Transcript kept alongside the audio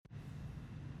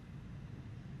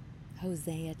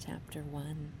Hosea chapter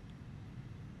 1.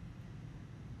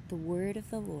 The word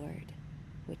of the Lord,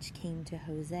 which came to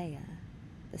Hosea,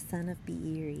 the son of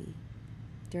Beeri,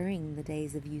 during the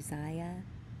days of Uzziah,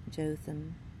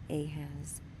 Jotham,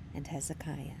 Ahaz, and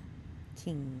Hezekiah,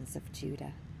 kings of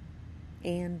Judah,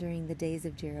 and during the days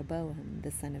of Jeroboam, the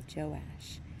son of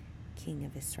Joash, king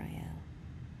of Israel.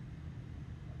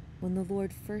 When the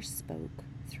Lord first spoke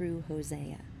through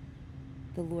Hosea,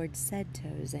 the Lord said to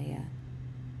Hosea,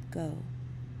 "Go,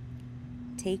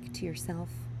 take to yourself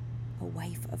a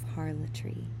wife of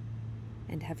harlotry,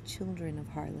 and have children of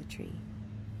harlotry,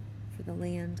 for the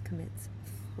land commits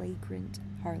flagrant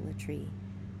harlotry,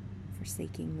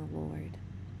 forsaking the Lord."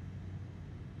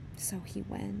 So he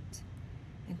went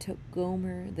and took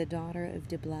Gomer, the daughter of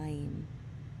Diblaim,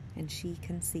 and she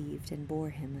conceived and bore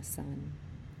him a son.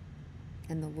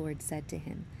 And the Lord said to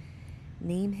him,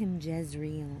 "Name him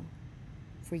Jezreel,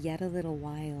 for yet a little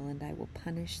while, and I will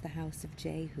punish the house of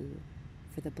Jehu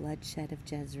for the bloodshed of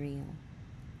Jezreel,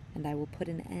 and I will put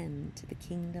an end to the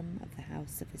kingdom of the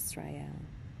house of Israel.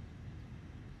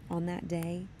 On that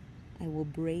day I will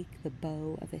break the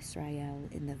bow of Israel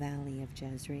in the valley of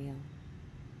Jezreel."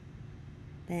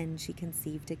 Then she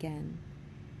conceived again,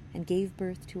 and gave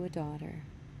birth to a daughter.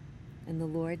 And the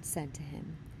Lord said to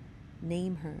him,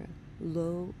 "Name her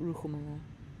Lo Ruhamah,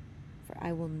 for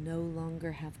I will no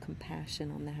longer have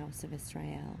compassion on the house of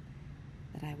Israel,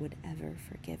 that I would ever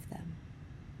forgive them.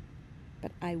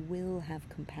 But I will have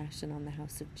compassion on the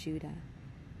house of Judah,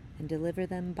 and deliver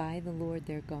them by the Lord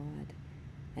their God,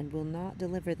 and will not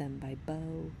deliver them by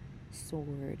bow,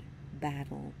 sword,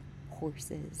 battle,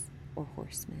 horses, or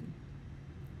horsemen."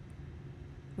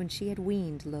 When she had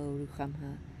weaned Lo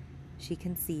Ruhamah, she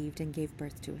conceived and gave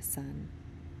birth to a son.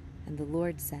 And the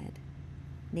Lord said,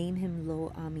 "Name him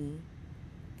Lo Ami,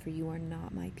 for you are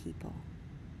not my people,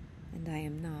 and I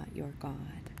am not your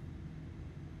God.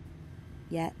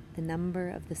 Yet the number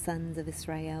of the sons of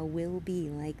Israel will be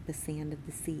like the sand of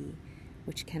the sea,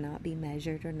 which cannot be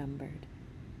measured or numbered.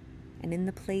 And in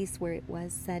the place where it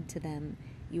was said to them,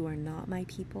 'You are not my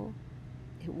people,'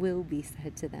 it will be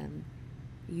said to them,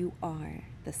 'You are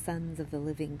the sons of the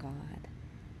living God.'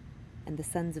 And the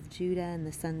sons of Judah and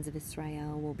the sons of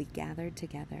Israel will be gathered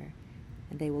together,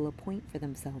 and they will appoint for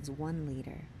themselves one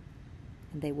leader,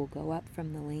 and they will go up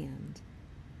from the land,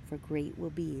 for great will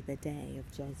be the day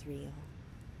of Jezreel."